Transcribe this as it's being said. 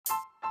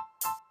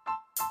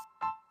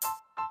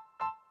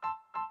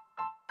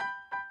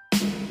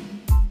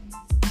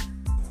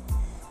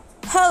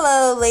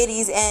Hello,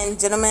 ladies and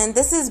gentlemen.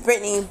 This is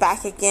Brittany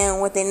back again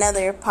with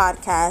another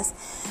podcast.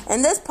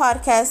 In this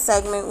podcast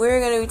segment, we're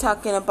going to be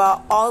talking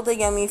about all the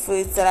yummy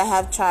foods that I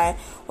have tried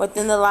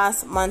within the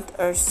last month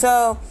or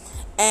so.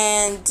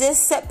 And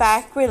just sit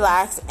back,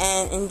 relax,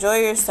 and enjoy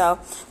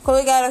yourself.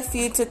 Because we got a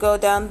few to go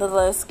down the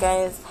list,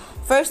 guys.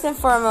 First and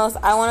foremost,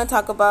 I want to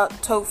talk about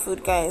tofu,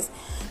 guys.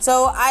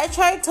 So I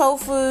tried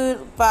tofu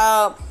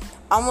about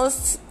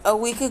almost a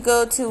week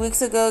ago, 2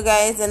 weeks ago,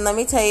 guys. And let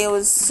me tell you, it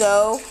was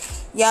so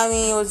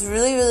yummy. It was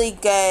really, really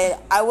good.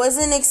 I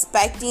wasn't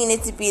expecting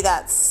it to be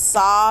that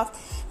soft.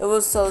 It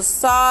was so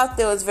soft.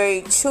 It was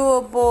very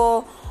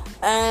chewable.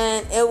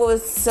 And it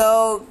was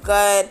so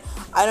good.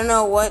 I don't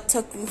know what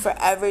took me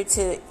forever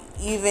to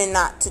even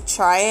not to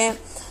try it.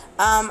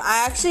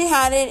 I actually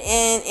had it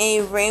in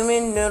a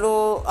ramen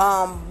noodle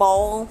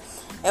bowl.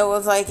 It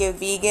was like a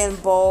vegan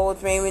bowl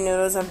with ramen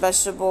noodles and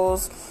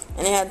vegetables.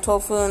 And it had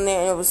tofu in there.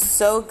 And it was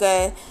so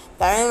good.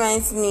 That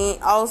reminds me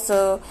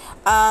also,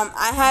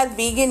 I had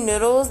vegan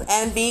noodles,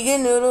 and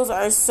vegan noodles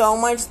are so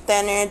much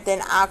thinner than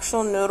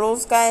actual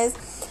noodles, guys,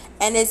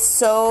 and it's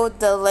so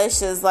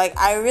delicious. Like,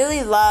 I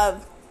really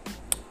love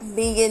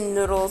vegan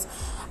noodles,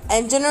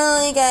 and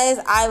generally, guys,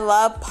 I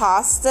love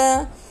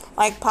pasta.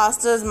 Like,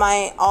 pasta is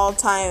my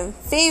all-time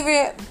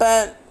favorite,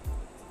 but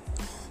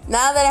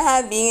now that I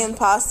have vegan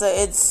pasta,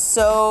 it's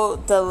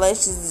so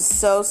delicious. It's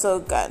so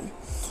good.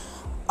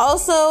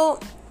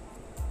 Also,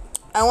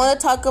 I want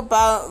to talk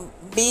about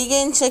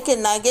vegan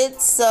chicken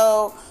nuggets.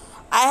 So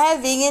I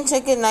had vegan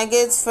chicken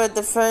nuggets for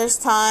the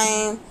first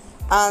time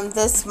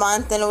this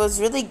month, and it was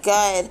really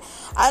good.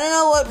 I don't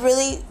know what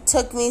really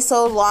took me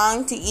so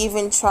long to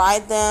even try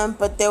them,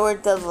 but they were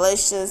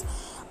delicious.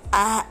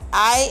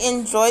 I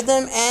enjoyed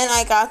them, and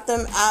I got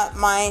them at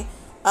my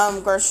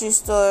grocery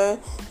store.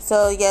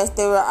 So yes,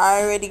 they were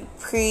already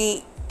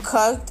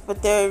pre-cooked,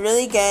 but they were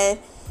really good.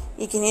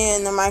 You can heat it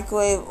in the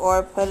microwave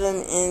or put them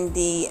in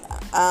the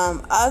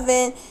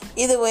oven.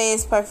 Either way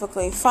is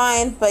perfectly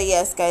fine. But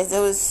yes, guys, it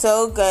was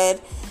so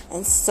good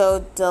and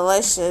so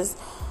delicious.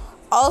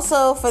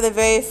 Also, for the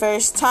very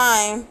first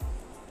time,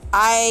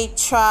 I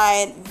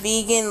tried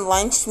vegan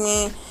lunch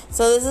meat.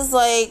 So this is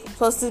like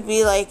supposed to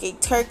be like a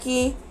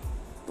turkey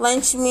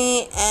lunch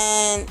meat,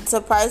 and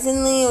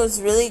surprisingly, it was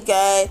really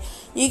good.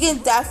 You can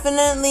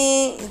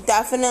definitely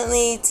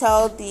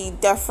tell the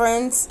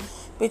difference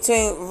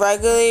between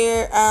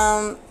regular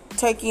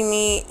turkey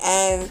meat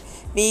and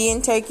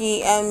vegan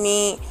turkey and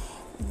meat.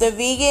 The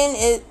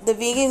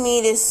vegan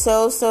meat is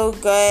so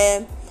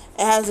good.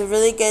 It has a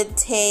really good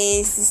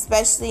taste,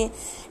 especially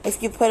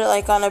if you put it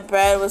like on a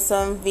bread with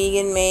some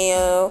vegan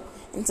mayo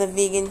and some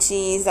vegan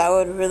cheese. That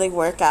would really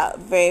work out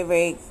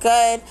very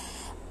good.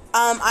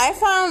 I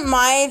found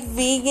my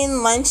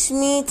vegan lunch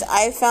meat.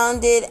 I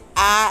found it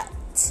at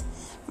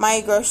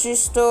my grocery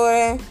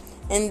store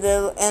in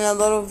a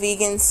little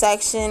vegan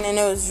section, and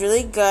it was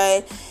really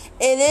good.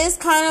 It is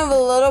kind of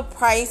a little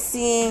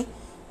pricey,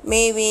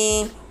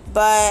 maybe,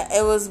 but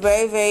it was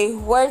very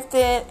worth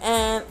it,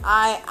 and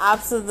I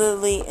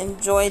absolutely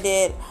enjoyed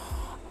it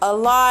a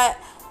lot.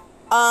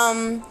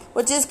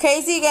 Which is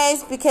crazy,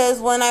 guys, because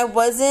when I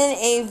wasn't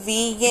a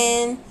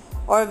vegan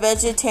or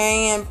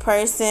vegetarian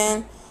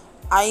person,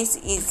 I used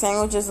to eat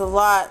sandwiches a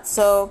lot.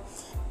 So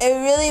it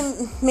really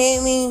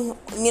made me,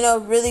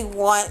 really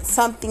want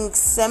something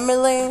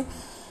similar.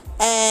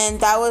 And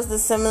that was the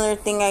similar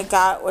thing I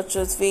got, which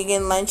was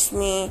vegan lunch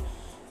meat.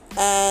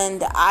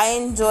 And I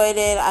enjoyed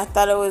it. I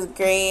thought it was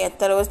great. I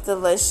thought it was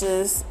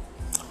delicious.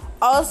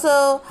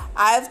 Also,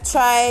 I've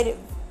tried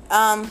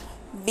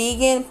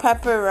vegan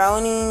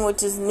pepperoni,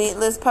 which is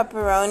meatless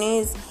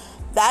pepperonis.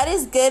 That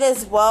is good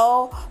as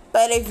well.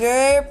 But if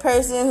you're a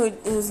person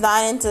who's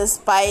not into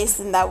spice,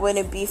 then that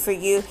wouldn't be for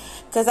you.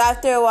 Because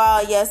after a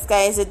while, yes,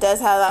 guys, it does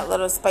have that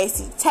little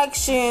spicy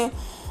texture.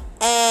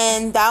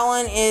 And that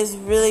one is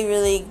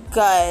really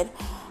good.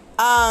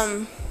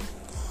 I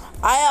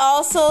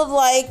also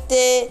liked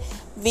it.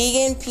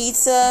 Vegan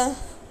pizza.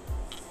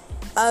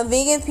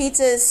 Vegan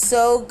pizza is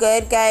so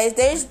good, guys.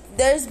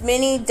 There's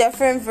many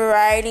different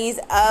varieties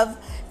of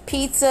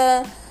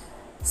pizza.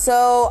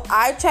 So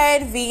I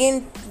tried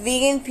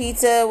vegan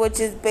pizza, which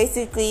is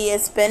basically a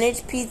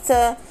spinach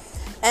pizza,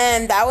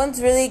 and that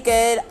one's really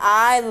good.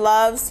 I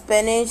love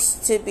spinach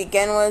to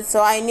begin with,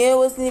 so I knew it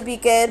was going to be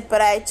good,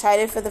 but I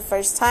tried it for the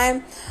first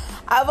time.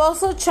 I've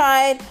also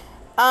tried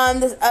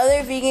this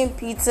other vegan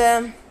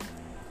pizza.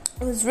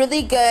 It was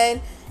really good.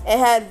 It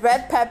had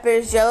red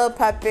peppers, yellow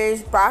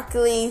peppers,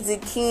 broccoli,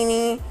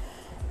 zucchini,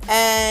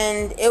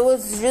 and it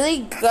was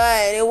really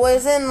good. It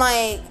wasn't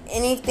like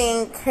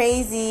anything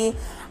crazy.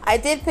 I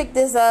did pick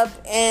this up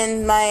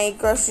in my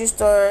grocery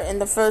store in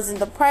the frozen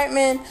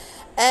department,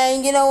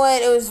 and you know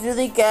what? It was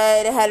really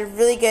good. It had a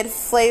really good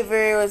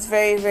flavor. It was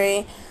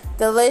very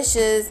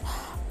delicious.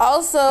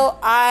 Also,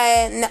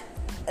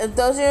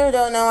 those of you who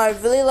don't know, I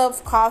really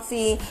love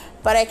coffee,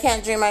 but I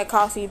can't drink my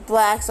coffee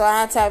black, so I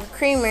have to have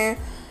creamer.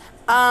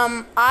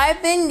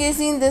 I've been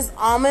using this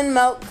almond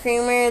milk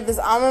creamer. This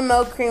almond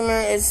milk creamer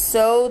is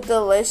so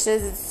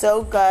delicious. It's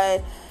so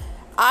good.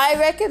 I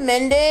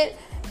recommend it.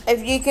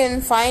 if you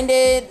can find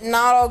it.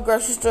 Not all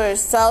grocery stores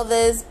sell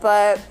this,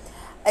 but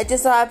it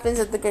just so happens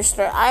that the grocery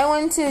store I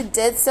went to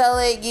did sell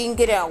it. You can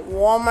get it at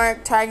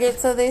Walmart, Target,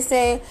 so they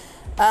say.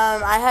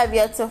 I have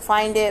yet to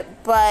find it,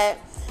 but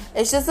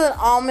it's just an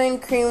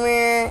almond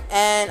creamer,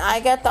 and I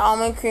got the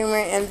almond creamer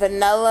in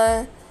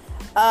vanilla,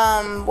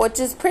 which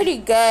is pretty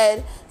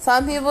good.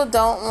 Some people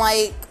don't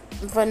like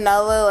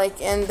vanilla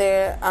like in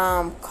their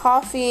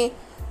coffee,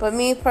 but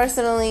me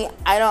personally,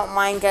 I don't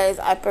mind, guys.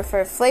 I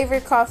prefer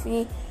flavored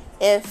coffee,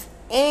 if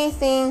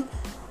anything.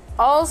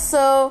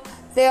 Also,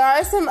 there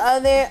are some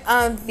other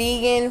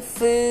vegan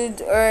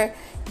foods or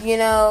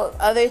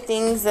other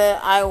things that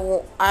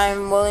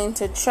I'm willing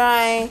to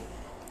try.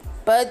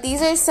 But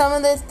these are some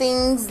of the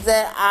things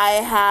that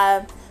I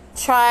have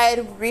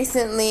tried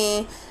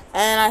recently,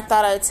 and I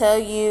thought I'd tell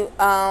you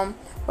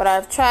what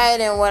I've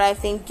tried and what I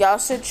think y'all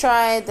should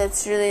try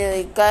that's really,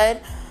 really good.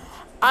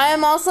 I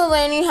am also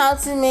learning how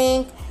to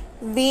make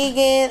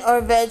vegan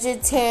or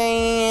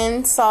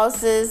vegetarian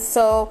sauces.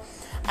 So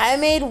I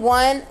made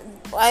one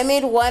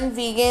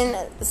vegan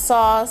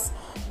sauce,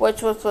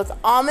 which was with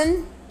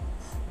almond.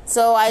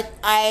 So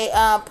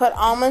I put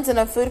almonds in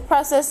a food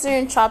processor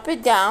and chop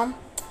it down.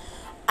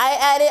 I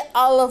added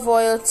olive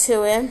oil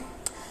to it.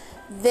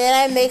 Then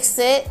I mixed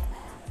it.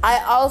 I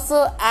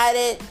also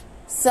added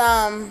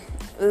some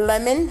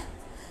lemon.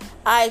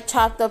 I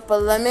chopped up a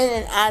lemon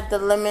and add the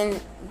lemon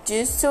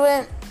juice to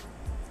it.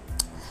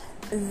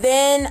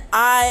 Then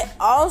I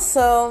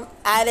also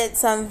added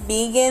some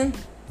vegan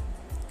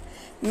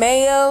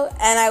mayo,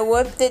 and I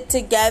whipped it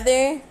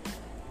together,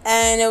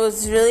 and it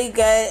was really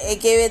good. It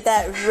gave it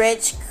that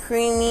rich,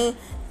 creamy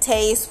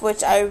taste,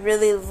 which I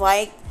really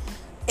liked.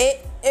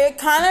 It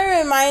kind of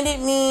reminded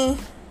me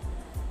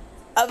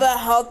of a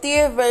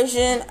healthier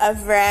version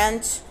of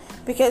ranch,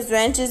 because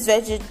ranch is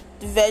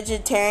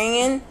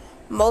vegetarian,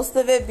 most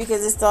of it,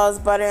 because it still has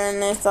butter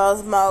in it, still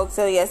has milk,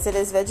 so yes, it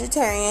is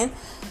vegetarian.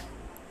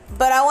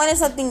 But I wanted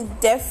something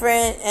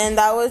different, and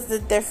that was the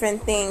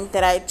different thing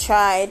that I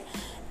tried,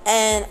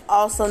 and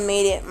also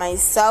made it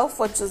myself,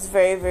 which was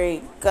very,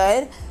 very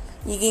good.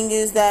 You can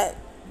use that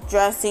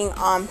dressing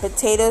on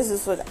potatoes.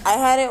 This is what I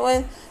had it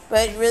with,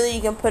 but really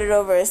you can put it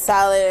over a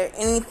salad or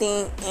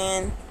anything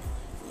and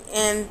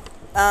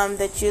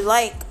that you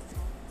like.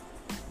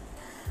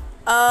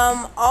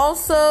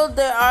 Also,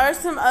 there are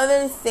some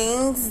other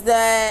things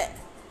that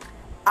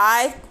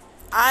I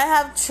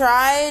have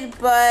tried,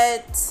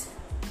 but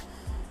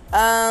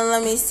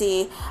let me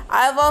see.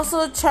 I've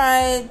also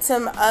tried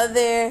some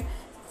other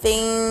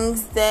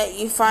things that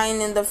you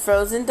find in the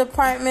frozen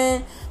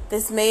department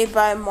that's made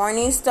by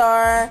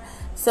Morningstar.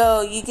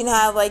 So you can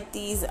have like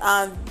these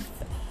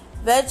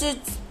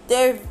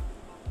they're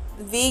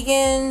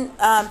vegan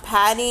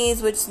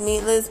patties, which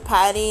meatless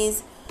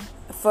patties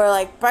for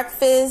like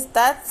breakfast.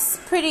 That's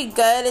pretty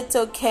good. It's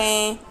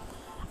okay.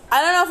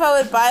 I don't know if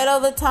I would buy it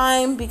all the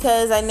time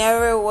because I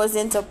never was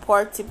into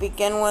pork to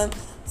begin with.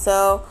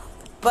 So,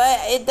 but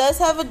it does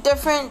have a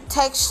different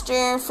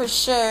texture for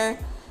sure,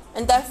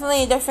 and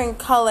definitely a different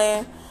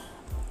color.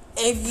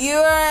 If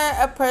you're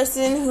a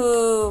person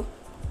who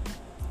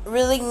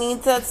really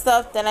needs that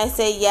stuff, then I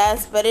say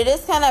yes, but it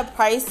is kind of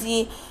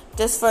pricey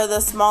just for the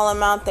small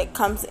amount that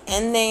comes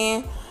in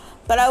there.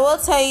 But I will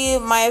tell you,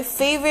 my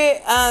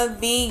favorite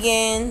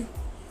vegan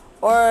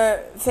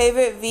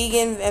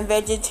and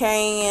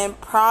vegetarian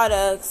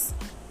products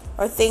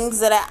or things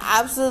that I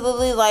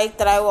absolutely like,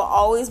 that I will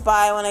always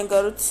buy when I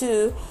go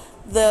to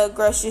the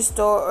grocery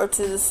store or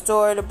to the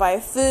store to buy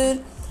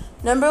food.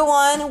 Number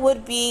one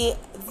would be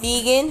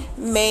vegan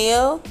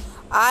mayo.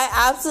 I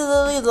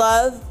absolutely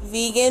love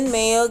vegan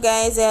mayo,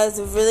 guys. It has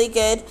a really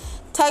good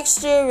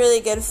texture, really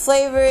good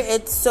flavor.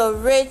 It's so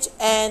rich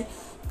and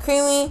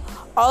creamy.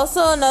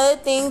 Also, another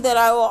thing that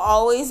I will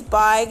always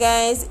buy,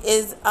 guys,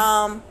 is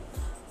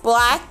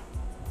black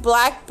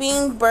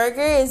bean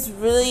burger is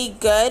really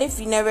good. If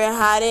you never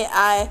had it,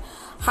 I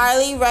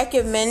highly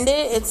recommend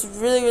it. It's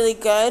really, really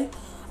good.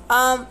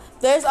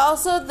 There's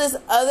also this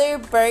other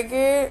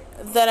burger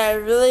that I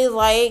really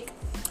like,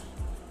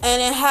 and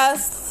it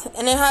has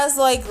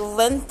like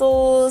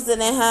lentils,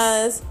 and it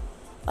has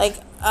like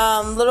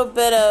little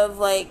bit of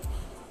like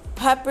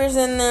peppers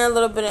in there, a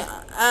little bit of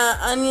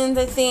onions,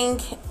 I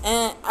think,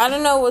 and I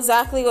don't know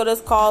exactly what it's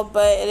called,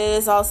 but it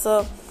is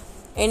also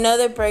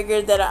another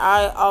burger that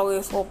I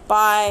always will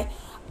buy.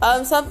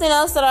 Something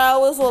else that I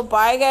always will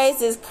buy,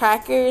 guys, is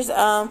crackers.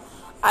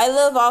 I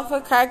live off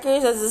of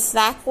crackers as a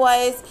snack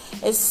wise.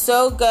 It's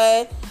so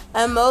good,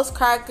 and most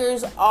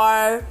crackers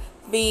are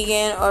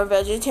vegan or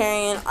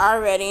vegetarian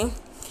already.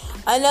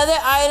 Another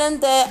item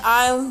that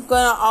I'm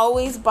gonna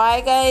always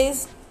buy,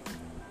 guys,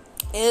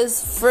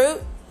 is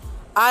fruit.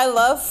 I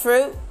love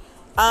fruit.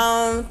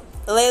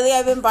 Lately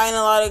I've been buying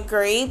a lot of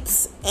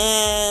grapes,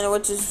 and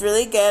which is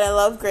really good. I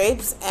love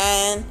grapes,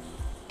 and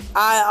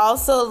I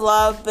also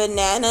love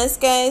bananas,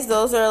 guys.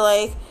 Those are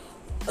like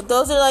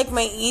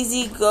my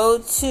easy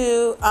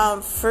go-to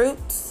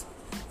fruits,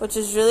 which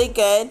is really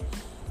good.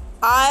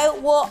 I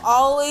will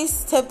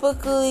always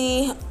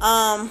typically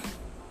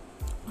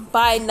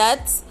buy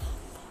nuts.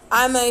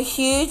 I'm a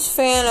huge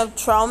fan of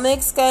trail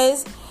mix,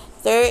 guys.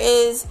 There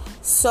is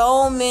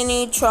so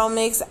many trail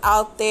mix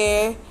out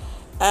there,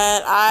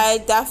 and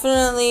I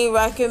definitely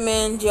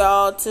recommend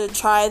y'all to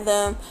try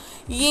them.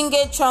 You can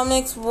get trail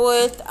mix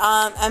with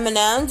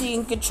M&Ms. You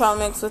can get trail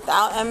mix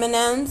without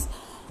M&Ms.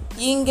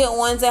 You can get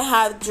ones that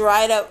have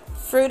dried up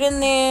fruit in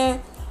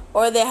there,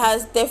 or that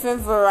has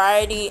different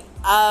variety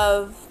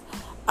of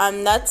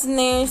nuts in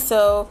there.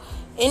 So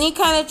any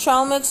kind of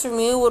trail mix for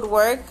me would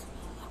work.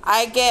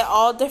 I get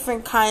all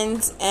different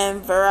kinds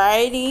and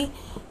variety.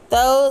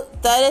 Though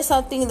that is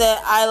something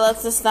that I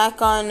love to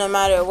snack on no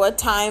matter what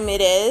time it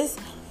is.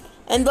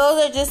 And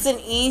those are just an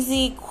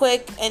easy,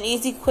 quick,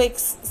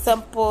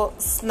 simple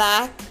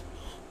snack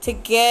to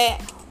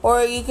get.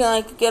 Or you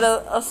can get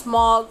a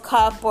small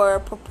cup or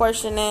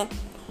proportionate,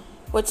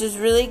 which is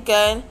really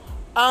good.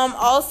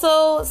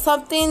 Also,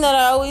 something that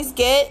I always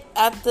get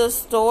at the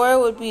store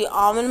would be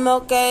almond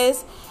milk,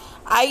 guys.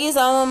 I use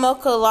almond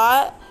milk a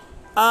lot.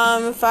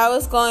 If I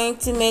was going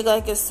to make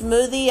a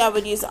smoothie, I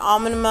would use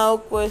almond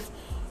milk with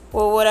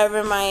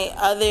whatever my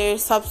other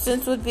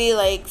substance would be,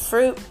 like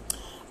fruit.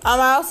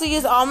 I also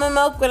use almond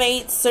milk when I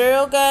eat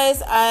cereal,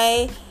 guys.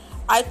 I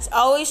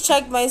always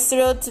check my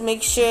cereal to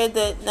make sure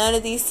that none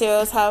of these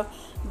cereals have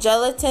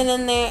gelatin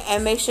in there,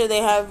 and make sure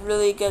they have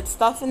really good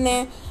stuff in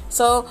there.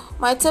 So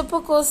my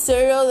typical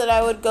cereal that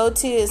I would go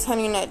to is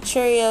Honey Nut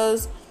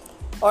Cheerios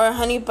or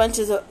Honey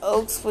Bunches of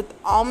Oats with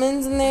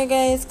almonds in there,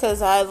 guys,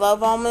 because I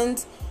love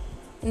almonds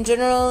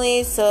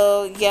generally.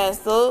 So yes,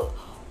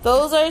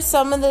 those are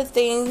some of the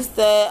things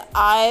that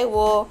I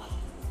will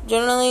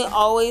generally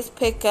always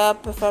pick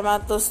up if I'm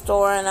at the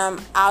store and I'm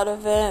out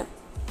of it.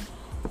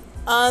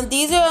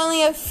 These are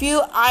only a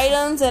few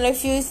items and a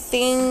few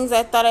things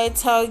I thought I'd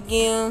tell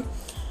you.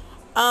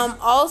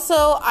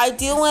 Also, I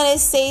do want to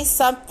say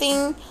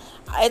something.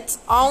 It's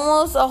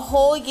almost a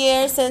whole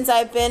year since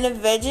I've been a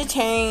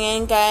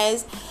vegetarian,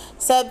 guys.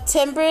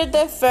 September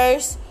the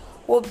 1st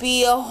will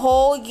be a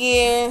whole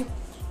year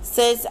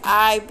since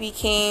I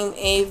became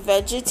a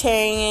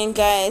vegetarian,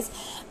 guys.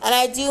 And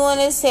I do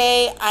want to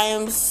say I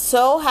am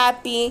so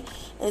happy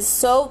and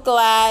so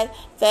glad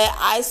that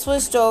I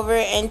switched over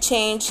and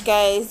changed,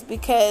 guys,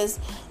 because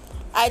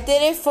I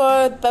did it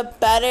for the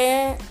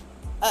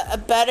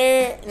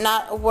better,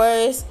 not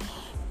worse.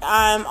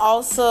 I'm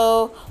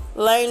also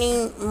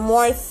learning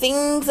more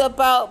things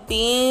about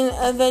being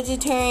a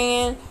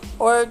vegetarian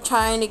or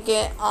trying to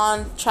get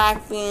on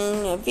track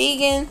being a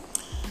vegan.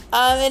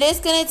 It is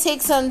going to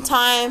take some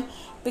time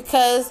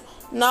because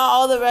not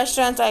all the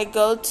restaurants I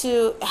go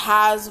to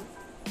has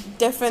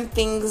different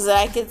things that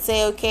I could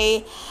say,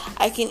 okay,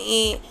 I can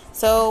eat.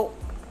 So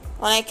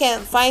when I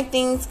can't find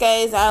things,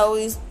 guys, I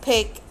always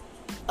pick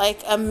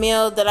a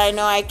meal that I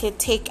know I could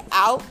take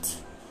out.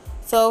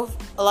 So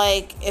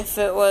if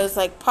it was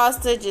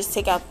pasta, just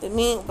take out the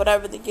meat,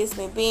 whatever the case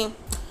may be.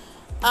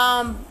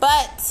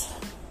 But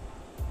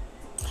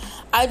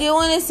I do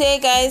want to say,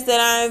 guys,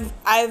 that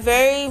I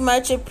very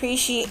much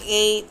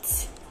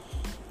appreciate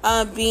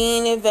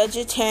being a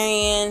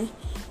vegetarian,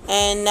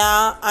 and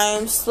now I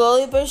am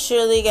slowly but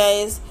surely,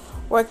 guys,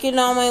 working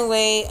on my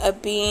way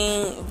of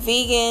being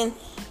vegan.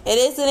 It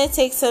is going to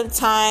take some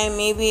time,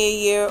 maybe a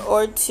year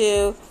or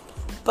two,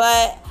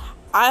 but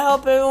I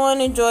hope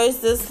everyone enjoys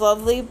this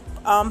lovely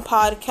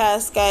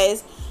podcast,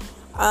 guys.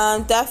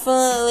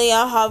 Definitely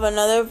I'll have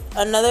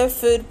another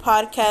food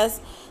podcast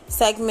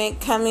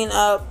segment coming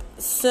up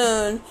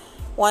soon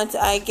once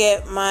I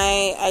get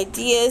my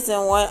ideas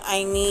and what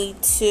I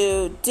need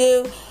to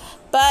do.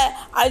 But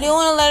I do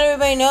want to let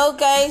everybody know,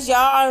 guys, y'all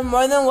are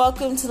more than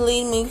welcome to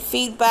leave me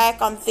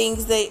feedback on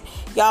things that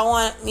y'all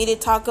want me to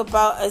talk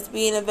about as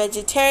being a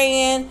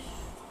vegetarian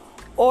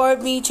or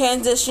me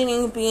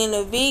transitioning being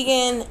a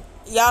vegan.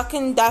 Y'all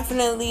can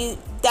definitely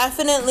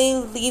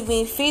leave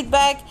me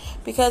feedback,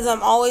 because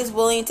I'm always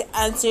willing to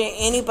answer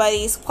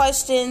anybody's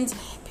questions,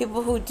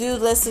 people who do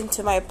listen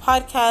to my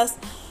podcast.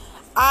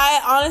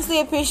 I honestly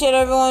appreciate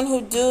everyone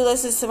who do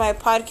listen to my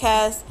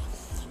podcast,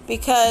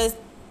 because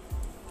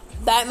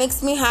that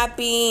makes me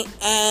happy,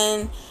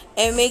 and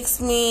it makes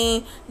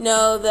me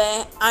know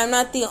that I'm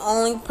not the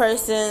only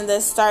person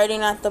that's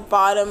starting at the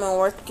bottom and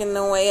working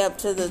their way up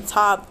to the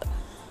top.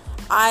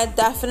 I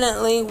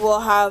definitely will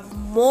have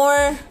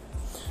more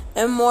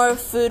and more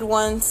food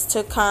ones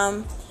to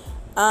come.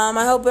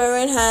 I hope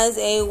everyone has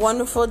a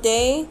wonderful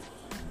day,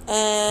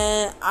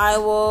 and I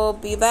will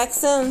be back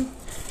soon.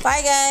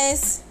 Bye,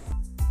 guys.